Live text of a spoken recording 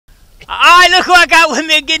Alright, look who I got with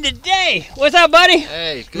me again today. What's up, buddy?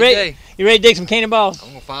 Hey, it's a good day. You ready to dig some cannonballs? I'm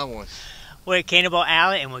gonna find one. We're at Cannonball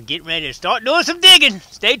Alley and we're getting ready to start doing some digging.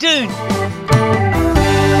 Stay tuned. Come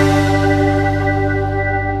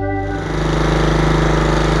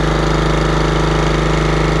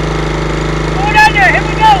on down there, here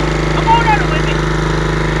we go. Come on down there with me.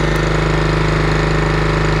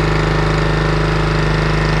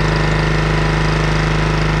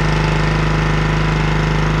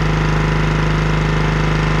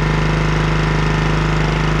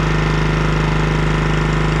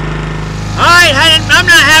 I'm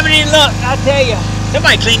not having any luck, I'll tell you.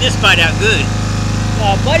 Somebody cleaned this spot out good.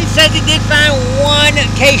 Buddy says he did find one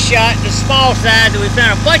case shot, the small size, and we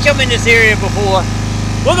found a bunch of them in this area before.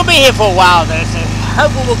 We're going to be here for a while though, so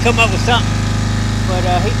hopefully we'll come up with something. But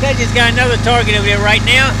he said he's got another target over there right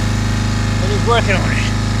now, and he's working on it.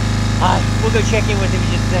 Alright, we'll go check in with him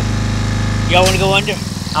in just a second. Y'all want to go under?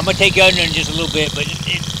 I'm going to take you under in just a little bit, but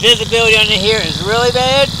visibility under here is really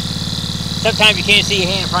bad. Sometimes you can't see your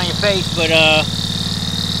hand in front of your face, but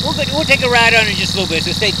we'll take a ride under in just a little bit,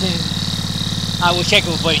 so stay tuned. We'll check it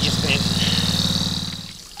with Buddy in just a minute.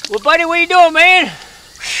 Well, Buddy, what are you doing, man?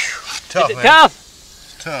 Tough, Is it man. tough?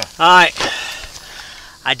 It's tough. All right.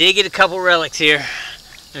 I did get a couple relics here.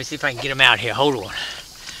 Let me see if I can get them out here. Hold on.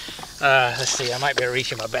 Let's see. I might be able to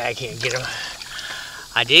reach in my bag here and get them.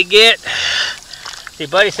 I did get. See,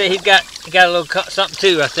 Buddy said he got a little something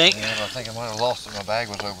too, I think. Yeah, I think I might have lost it. My bag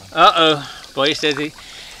was open. Uh-oh. Buddy says he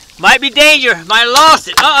might be danger. Might have lost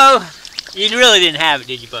it. Uh-oh. You really didn't have it,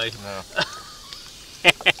 did you, Buddy? No.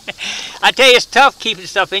 I tell you, it's tough keeping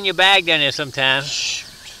stuff in your bag down there sometimes.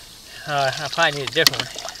 I probably need a different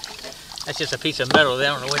one. That's just a piece of metal. I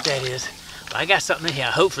don't know what that is. But I got something in here.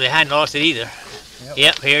 Hopefully I hadn't lost it either.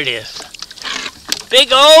 Yep, here it is.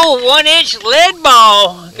 Big old 1-inch lead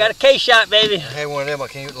ball. Got a case shot, baby. I had one of them. I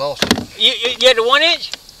can't lost it. You had the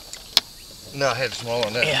 1-inch? No, I had a smaller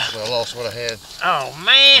one. Yeah. So I lost what I had. Oh,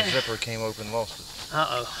 man. The zipper came open and lost it.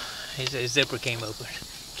 Uh-oh. His zipper came open.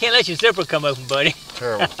 Can't let your zipper come open, buddy.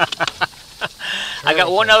 Terrible. I got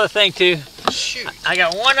one other thing, too. Shoot. I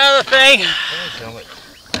got one other thing. Damn it.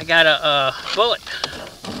 I got a bullet.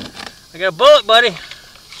 I got a bullet, buddy.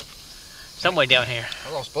 Somewhere down here.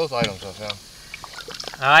 I lost both items I found.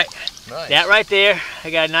 Alright. Nice. That right there. I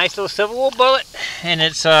got a nice little silver wool bullet. And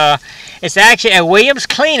it's actually a Williams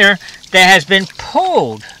cleaner that has been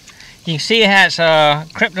pulled. You can see it has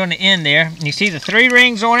crimped on the end there. And you see the 3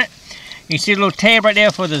 rings on it. You see the little tab right there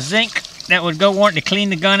for the zinc that would go on it to clean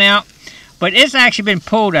the gun out. But it's actually been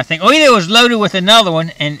pulled, I think. Or either it was loaded with another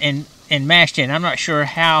one and mashed in. I'm not sure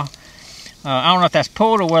how. I don't know if that's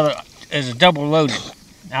pulled or whether it's a double loaded.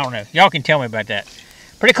 I don't know. Y'all can tell me about that.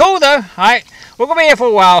 Pretty cool though. Alright, we're going to be here for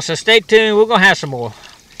a while, so stay tuned. We're going to have some more.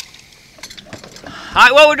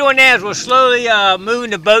 Alright, what we're doing now is we're slowly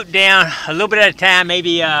moving the boat down a little bit at a time.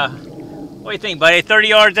 Maybe, what do you think, buddy? 30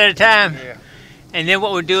 yards at a time? Yeah. And then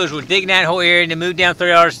what we'll do is we'll dig that whole area and then move down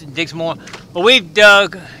 30 yards and dig some more. But we've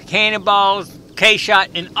dug cannonballs, K-shot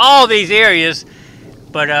in all these areas.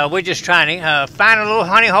 But we're just trying to find a little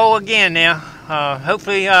honey hole again now.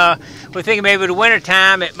 Hopefully, we're thinking maybe the winter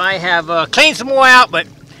time it might have cleaned some more out, but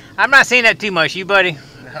I'm not seeing that too much. You, buddy?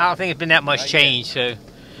 I don't think it's been that much change. So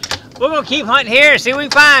we're going to keep hunting here and see what we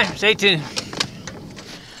can find. Stay tuned.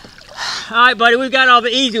 All right, buddy, we've got all the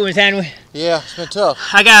easy ones, haven't we? Yeah, it's been tough.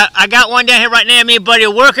 I got one down here right now me and Buddy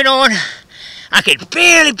are working on. I could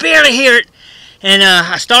barely hear it. And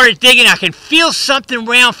I started digging. I can feel something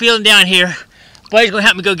round feeling down here. Buddy's going to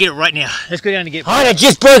help me go get it right now. Let's go down and get it. All right, I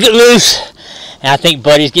just broke it loose. And I think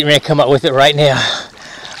Buddy's getting ready to come up with it right now.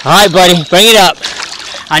 All right, Buddy, bring it up.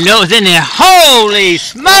 I know it's in there. Holy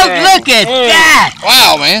smoke, look at that.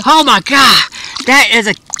 Wow, man. Oh, my God. That is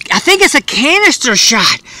I think it's a canister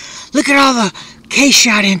shot. Look at all the case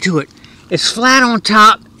shot into it. It's flat on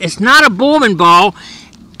top. It's not a Borman ball.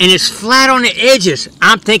 And it's flat on the edges.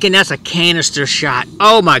 I'm thinking that's a canister shot.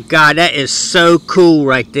 Oh my God, that is so cool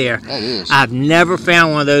right there. That is. I've never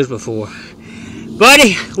found one of those before.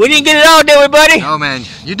 Buddy, we didn't get it all, did we, buddy? Oh man,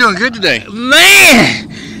 you're doing good today.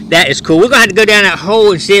 Man, that is cool. We're gonna have to go down that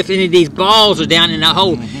hole and see if any of these balls are down in that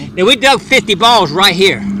hole. Now we dug 50 balls right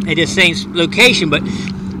here at this same location, but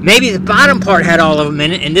maybe the bottom part had all of them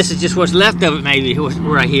in it, and this is just what's left of it maybe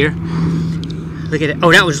right here. Look at it.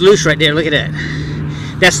 Oh, that was loose right there. Look at that.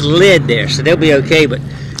 That's lead there, so they'll be okay, but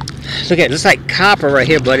look at it. Looks like copper right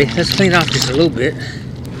here, buddy. Let's clean off just a little bit.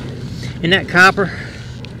 Isn't that copper?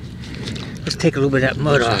 Let's take a little bit of that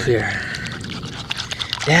mud off here.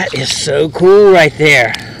 That is so cool right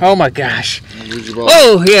there. Oh my gosh.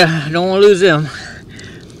 Oh yeah, don't want to lose them.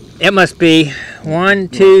 It must be 1,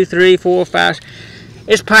 2, 3, 4, 5.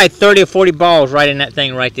 It's probably 30 or 40 balls right in that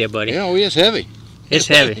thing right there, buddy. Yeah, it's heavy. It's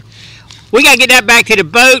heavy. We got to get that back to the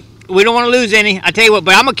boat. We don't want to lose any. I tell you what,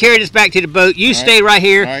 but I'm going to carry this back to the boat. You stay right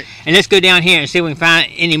here, and let's go down here and see if we can find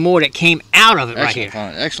any more that came out of it right here.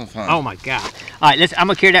 Excellent find. Oh, my God. All right, I'm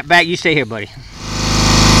going to carry that back. You stay here, buddy.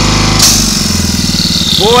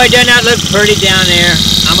 Boy, doesn't that look pretty down there.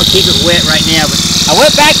 I'm going to keep it wet right now. But I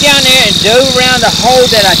went back down there and dove around the hole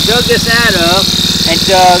that I dug this out of and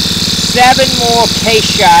dug 7 more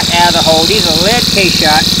K-shot out of the hole. These are lead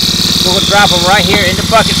K-shot. We're going to drop them right here in the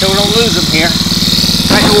bucket so we don't lose them here.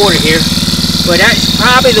 Right in the water here. But that's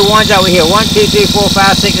probably the ones over here. 1, 2, 3, 4,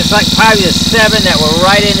 5, 6. It's like probably the 7 that were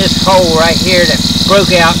right in this hole right here that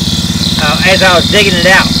broke out as I was digging it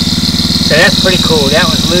out. So that's pretty cool. That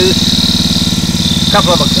one's loose. A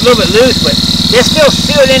couple of them a little bit loose, but they're still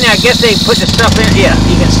sealed in there. I guess they put the stuff in. Yeah,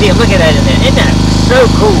 you can see them. Look at that in there. Isn't that so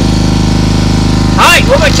cool? Alright,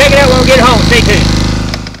 we're going to check it out when we get home. Stay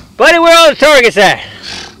tuned. Buddy, where are all the targets at?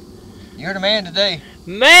 You're the man today.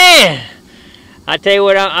 Man! I tell you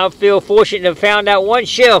what, I feel fortunate to have found out one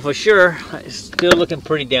shell for sure. It's still looking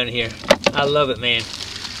pretty down here. I love it, man.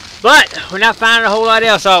 But we're not finding a whole lot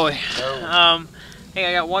else, are we? No. I think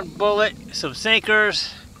I got 1 bullet, some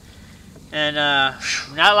sinkers, and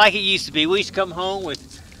not like it used to be. We used to come home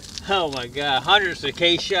with, oh my God, hundreds of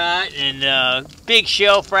K-shot and big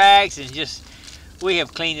shell frags, and just, we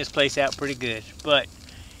have cleaned this place out pretty good. But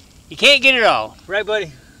you can't get it all, right,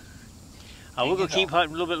 buddy? We're going to keep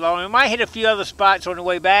hunting a little bit longer. We might hit a few other spots on the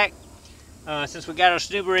way back. Since we got our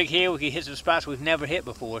snoop rig here, we can hit some spots we've never hit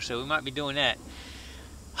before, so we might be doing that.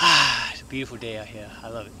 It's a beautiful day out here. I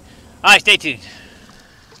love it. All right, stay tuned.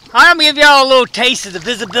 All right, I'm going to give y'all a little taste of the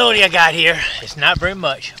visibility I got here. It's not very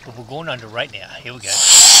much, but we're going under right now. Here we go.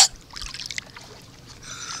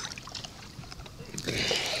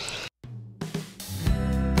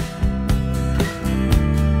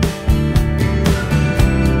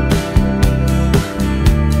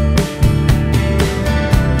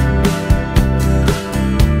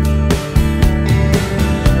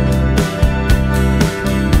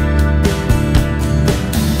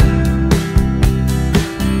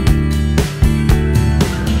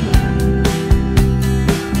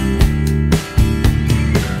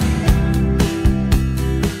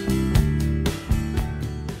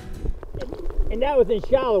 And that was in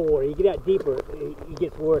shallow water. You get out deeper, it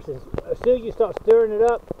gets worse. As soon as you start stirring it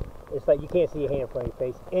up, it's like you can't see your hand in front of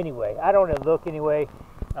your face. Anyway, I don't even look anyway.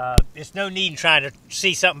 There's no need in trying to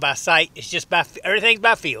see something by sight. It's just by everything's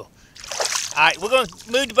by feel. All right, we're going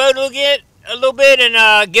to move the boat a little bit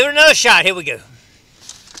and give it another shot. Here we go.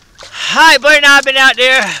 Hi, Buddy and I have been out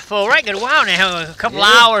there for a right good while now, a couple of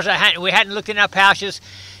hours. We hadn't looked in our pouches.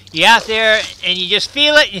 You're out there and you just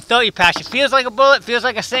feel it and you throw your pouch. It feels like a bullet, feels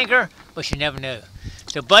like a sinker, but you never know.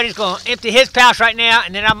 So Buddy's going to empty his pouch right now,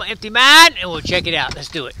 and then I'm going to empty mine, and we'll check it out. Let's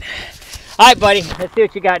do it. All right, buddy. Let's see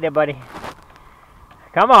what you got there, buddy.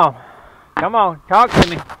 Come on. Come on. Talk to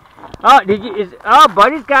me. Oh,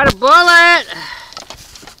 Buddy's got a bullet.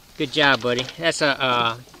 Good job, buddy.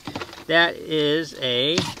 That is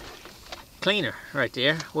a cleaner right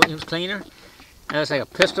there. Williams cleaner. That looks like a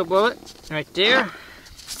pistol bullet right there. I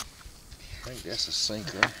think that's a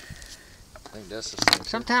sinker.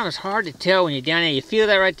 Sometimes it's hard to tell when you're down there. You feel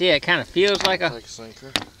that right there. It kind of feels like a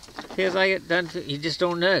sinker. Feels like it doesn't. You just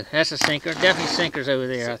don't know. That's a sinker. Definitely sinkers over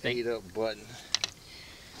there. I think. 8-up button.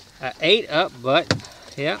 8-up button.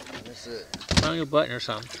 Yeah. That's it. Colonial button or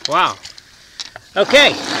something. Wow.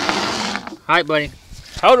 Okay. All right, buddy.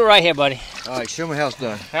 Hold it right here, buddy. All right. Show me how it's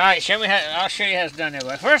done. All right. Show me how. I'll show you how it's done there.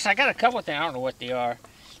 But first, I got a couple of things. I don't know what they are.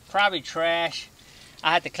 Probably trash.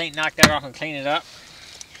 I had to knock that off and clean it up.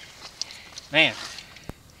 Man,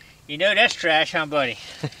 you know that's trash, huh, buddy?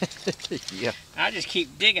 Yeah. I just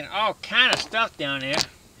keep digging all kind of stuff down there.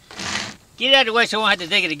 Get it out of the way so I won't have to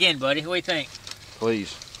dig it again, buddy. What do you think?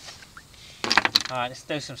 Please. All right, let's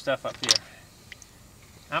throw some stuff up here.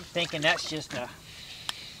 I'm thinking that's just a...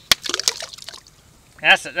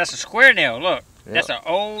 That's a square nail, look. Yep. That's an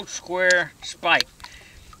old square spike.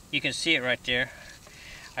 You can see it right there.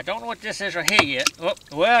 I don't know what this is right here yet. Oh,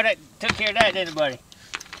 well, that took care of that, didn't it, buddy?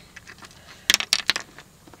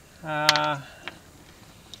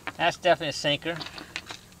 That's definitely a sinker.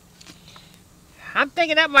 I'm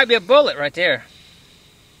thinking that might be a bullet right there.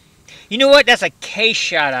 You know what? That's a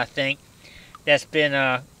K-shot, I think. That's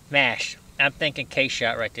been mashed. I'm thinking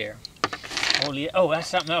K-shot right there. Oh, that's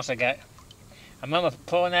something else I got. I remember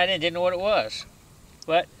pulling that in, didn't know what it was.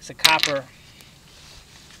 But it's a copper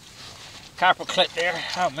clip there.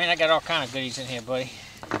 Oh man, I got all kind of goodies in here, buddy.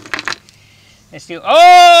 Let's do.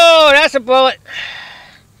 Oh, that's a bullet.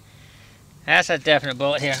 That's a definite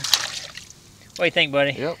bullet here. What do you think,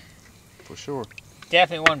 buddy? Yep, for sure.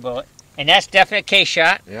 Definitely one bullet. And that's definitely a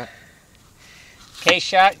K-shot. Yeah.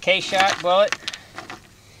 K-shot bullet.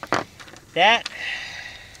 That,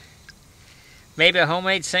 maybe a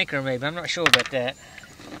homemade sinker, maybe. I'm not sure about that.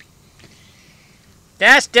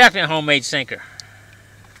 That's definitely a homemade sinker.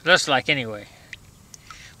 Looks like, anyway.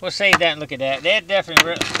 We'll save that and look at that. They're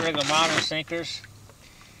definitely regular modern sinkers.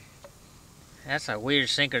 That's a weird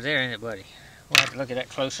sinker there, isn't it, buddy? We'll have to look at that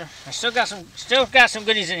closer. I still got some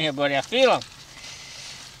goodies in here, buddy. I feel them.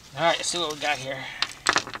 All right, let's see what we got here.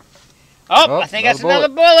 Oh, I think that's another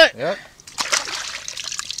bullet. Yep.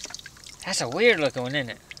 That's a weird looking one,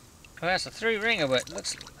 isn't it? Well, that's a 3-ringer, but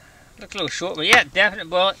looks a little short. But yeah, definite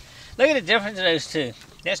bullet. Look at the difference of those two.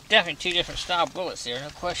 That's definitely 2 different style bullets there, no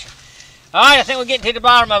question. All right, I think we're getting to the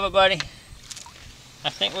bottom of it, buddy. I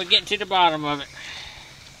think we're getting to the bottom of it.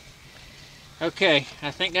 Okay,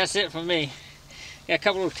 I think that's it for me. Got a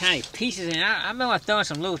couple little tiny pieces in it. I remember throwing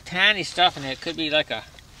some little tiny stuff in there. It could be like a,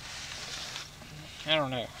 I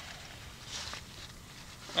don't know.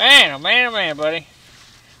 Man, oh man, buddy.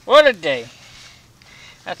 What a day.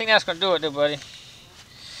 I think that's going to do it, though, buddy.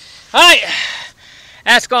 All right.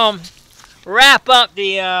 That's going to wrap up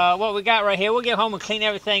the what we got right here. We'll get home and clean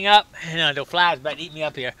everything up. The flies about to eat me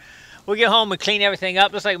up here. We'll get home and clean everything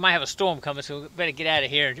up. Looks like we might have a storm coming, so we better get out of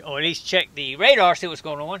here, or at least check the radar, see what's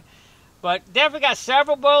going on. But definitely got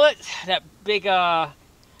several bullets. That big, I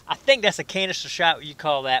think that's a canister shot, what you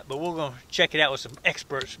call that. But we're going to check it out with some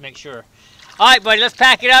experts to make sure. All right, buddy, let's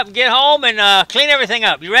pack it up and get home and clean everything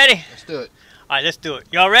up. You ready? Let's do it. All right, let's do it.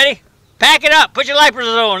 Y'all ready? Pack it up. Put your lifers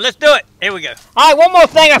on. Let's do it. Here we go. All right, one more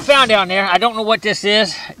thing I found down there. I don't know what this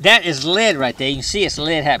is. That is lead right there. You can see it's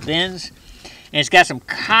lead hat bends. And it's got some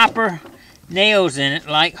copper nails in it,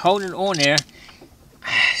 like holding it on there.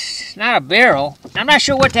 It's not a barrel. I'm not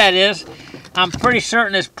sure what that is. I'm pretty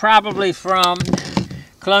certain it's probably from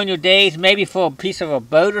colonial days, maybe for a piece of a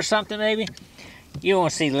boat or something, maybe. You don't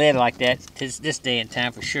want to see lead like that this day and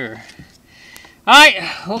time for sure. All right,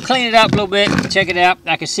 we'll clean it up a little bit, check it out.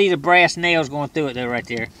 I can see the brass nails going through it there, right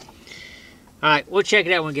there. All right, we'll check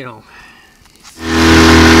it out when we get home.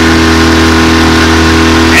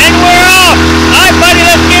 And we're off! All right, buddy,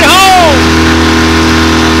 let's get home!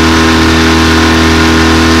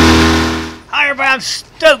 All right, everybody, I'm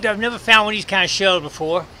stoked. I've never found one of these kind of shells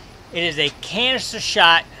before. It is a canister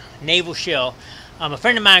shot naval shell. A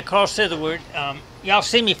friend of mine, Carl Sitherwood, y'all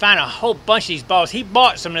see me find a whole bunch of these balls. He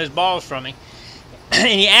bought some of those balls from me. And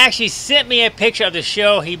he actually sent me a picture of the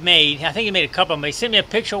shell he made. I think he made a couple of them. He sent me a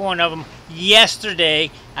picture of one of them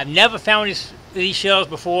yesterday. I've never found these shells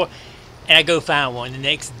before. And I go find one the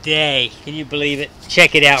next day. Can you believe it?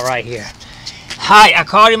 Check it out right here. Hi, I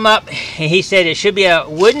called him up. And he said it should be a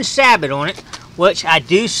wooden sabot on it. Which I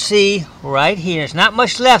do see right here. There's not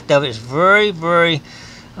much left of it. It's very, very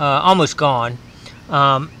almost gone.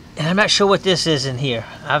 And I'm not sure what this is in here.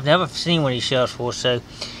 I've never seen one of these shells before. So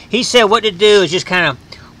he said what to do is just kind of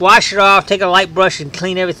wash it off, take a light brush and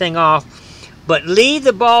clean everything off, but leave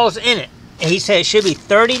the balls in it. And he said it should be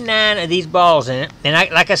 39 of these balls in it. And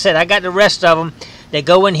like I said, I got the rest of them that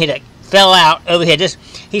go in here that fell out over here.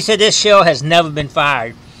 He said this shell has never been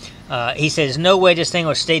fired. He said there's no way this thing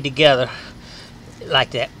will stay together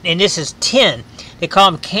like that. And this is tin. They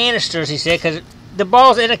call them canisters, he said, because the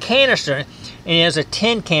ball's in a canister. And there's a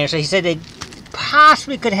tin canister. He said they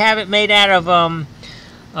possibly could have it made out of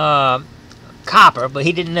copper, but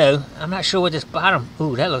he didn't know. I'm not sure what this bottom.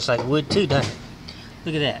 Ooh, that looks like wood too, doesn't it?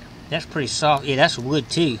 Look at that. That's pretty soft. Yeah, that's wood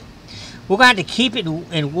too. We're going to have to keep it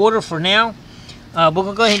in water for now. We're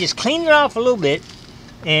going to go ahead and just clean it off a little bit.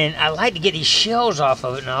 And I like to get these shells off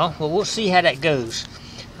of it now. Well, we'll see how that goes.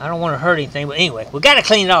 I don't want to hurt anything, but anyway, we got to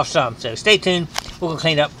clean it off some. So stay tuned. We're going to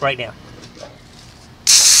clean it up right now.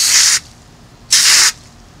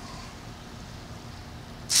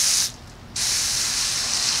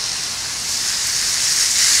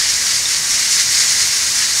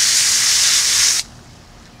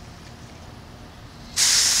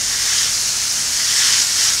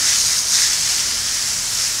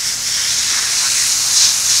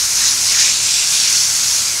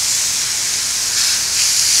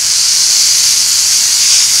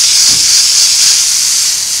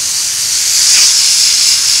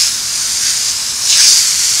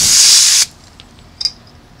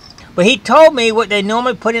 But he told me what they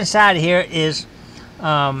normally put inside of here is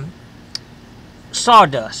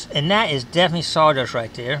sawdust. And that is definitely sawdust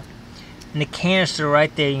right there. And the canister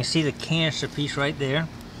right there. You can see the canister piece right there.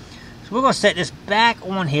 So we're going to set this back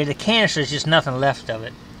on here. The canister is just nothing left of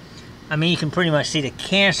it. I mean, you can pretty much see the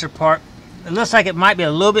canister part. It looks like it might be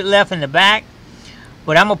a little bit left in the back.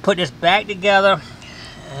 But I'm going to put this back together.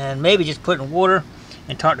 and maybe just put in water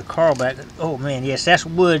and talk to Carl back. Oh man, yes, that's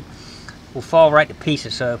wood. Will fall right to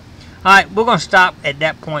pieces. So, all right, we're gonna stop at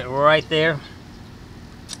that point right there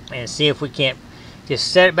and see if we can't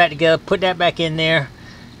just set it back together, put that back in there,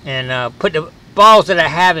 and put the balls that I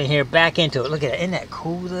have in here back into it. Look at that. Isn't that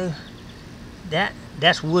cool though?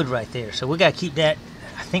 That's wood right there. So we gotta keep that.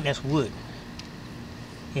 I think that's wood.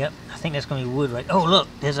 Yep, I think that's gonna be wood right. Oh look,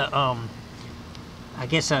 there's a I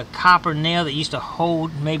guess a copper nail that used to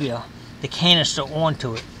hold maybe the canister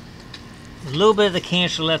onto it. A little bit of the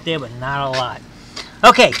canister left there, but not a lot.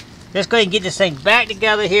 Okay, let's go ahead and get this thing back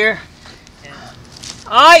together here.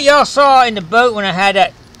 Alright, y'all saw in the boat when I had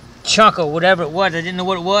that chunk or whatever it was. I didn't know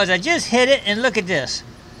what it was. I just hit it, and look at this.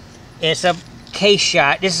 It's a case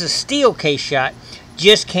shot. This is a steel case shot.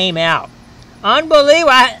 Just came out.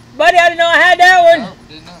 Unbelievable. Buddy, I didn't know I had that one. No,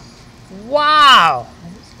 didn't know. Wow.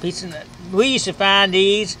 We used to find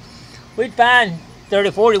these. We'd find 30,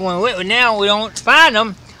 40 when we went, but now we don't find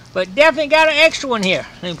them. But definitely got an extra one here.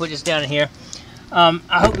 Let me put this down in here. I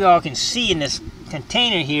hope y'all can see in this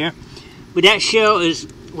container here. But that shell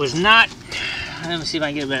was not, let me see if I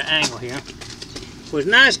can get a better angle here. Was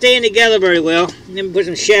not staying together very well. Let me put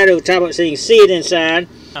some shadow on top of it so you can see it inside.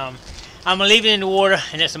 I'm gonna leave it in the water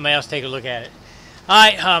and let somebody else take a look at it.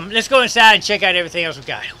 Alright, let's go inside and check out everything else we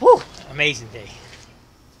got. Whew, amazing day.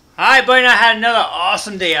 Alright, buddy, I had another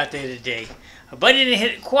awesome day out there today. Buddy didn't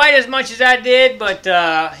hit it quite as much as I did, but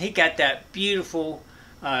he got that beautiful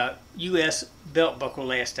U.S. belt buckle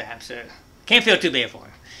last time, so can't feel too bad for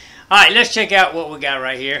him. Alright, let's check out what we got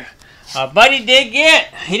right here. Buddy he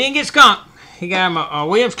didn't get skunked. He got him a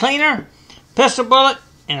Williams cleaner, pistol bullet,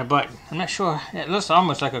 and a button. I'm not sure, it looks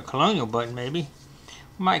almost like a colonial button maybe.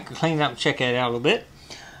 Might clean it up and check that out a little bit.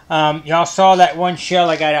 Y'all saw that one shell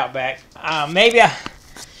I got out back. Maybe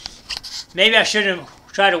I should have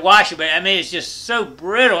tried to wash it, but I mean it's just so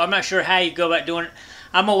brittle. I'm not sure how you go about doing it.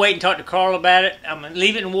 I'm gonna wait and talk to Carl about it. I'm gonna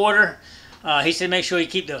leave it in water. He said make sure you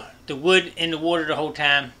keep the wood in the water the whole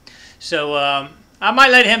time. So I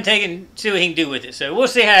might let him take it and see what he can do with it. So we'll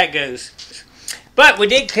see how it goes. But we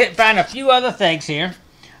did find a few other things here.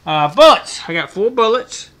 Bullets. I got 4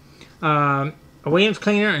 bullets. A Williams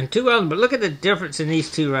cleaner and 2 others. But look at the difference in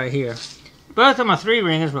these 2 right here. Both of them are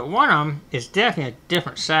 3-ringers, but one of them is definitely a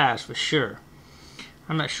different size for sure.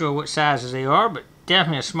 I'm not sure what sizes they are, but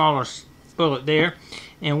definitely a smaller bullet there.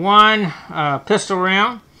 And 1 pistol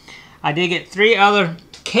round. I did get 3 other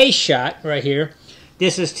case shot right here.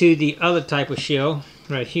 This is to the other type of shell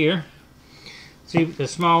right here. See the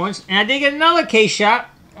small ones. And I did get another case shot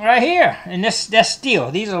right here. And that's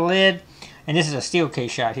steel. These are lead, and this is a steel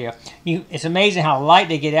case shot here. It's amazing how light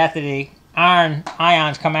they get after the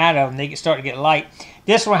ions come out of them. They start to get light.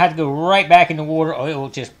 This one had to go right back in the water, or it will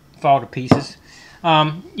just fall to pieces.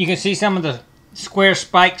 You can see some of the square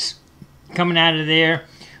spikes coming out of there.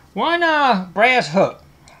 1 brass hook.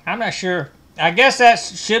 I'm not sure. I guess that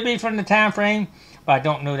should be from the time frame, but I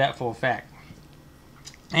don't know that for a fact.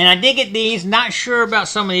 And I did get these. Not sure about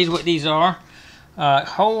some of these, what these are.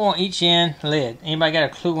 Hole on each end, lead. Anybody got a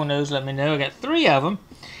clue on those? Let me know. I got 3 of them,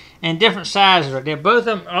 and different sizes right there. Both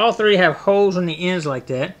of them, all 3 have holes on the ends like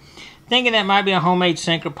that. Thinking that might be a homemade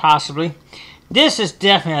sinker, possibly. This is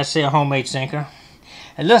definitely, I'd say, a homemade sinker.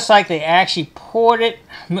 It looks like they actually poured it.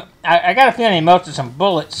 I got a feeling they melted some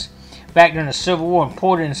bullets back during the Civil War and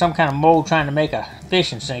poured it in some kind of mold trying to make a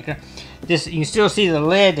fishing sinker. This, you can still see the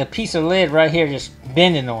lead, the piece of lead right here just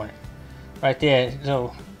bending on it. Right there,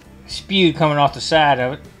 so spewed coming off the side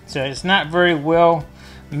of it. So it's not very well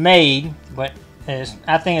made, but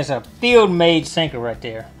I think it's a field-made sinker right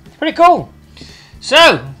there. It's pretty cool.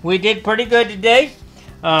 So, we did pretty good today.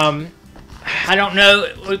 I don't know,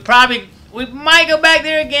 we might go back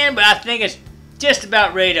there again, but I think it's just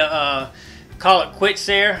about ready to call it quits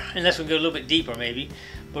there, unless we go a little bit deeper maybe.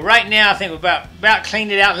 But right now I think we're about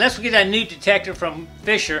cleaned it out, unless we get that new detector from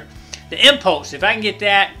Fisher, the Impulse. If I can get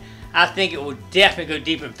that, I think it will definitely go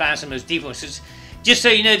deeper and find some of those deep ones. Just so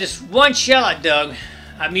you know, this one shell I dug,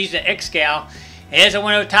 I'm using an X-Scow, and as I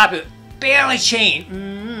went over top of it, barely changed.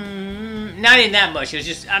 Not even that much. It was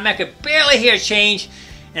just, I could barely hear a change.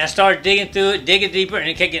 And I started digging through it, digging deeper, and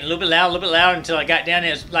it kept getting a little bit louder until I got down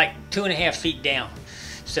there. It was like 2.5 feet down.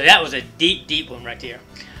 So that was a deep, deep one right there.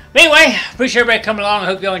 But anyway, appreciate everybody coming along. I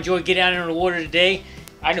hope y'all enjoyed getting down in the water today.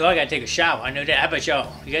 I know I got to take a shower. I know that. How about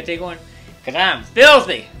y'all? You got to take one? Because I'm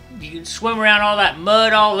filthy. You can swim around all that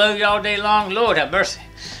mud all over you all day long. Lord have mercy.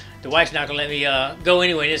 The wife's not going to let me go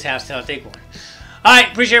anywhere in this house until I take one.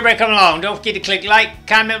 Alright, appreciate everybody coming along. Don't forget to click like,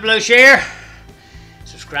 comment below, share.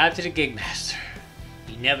 Subscribe to the Gigmaster.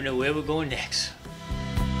 You never know where we're going next.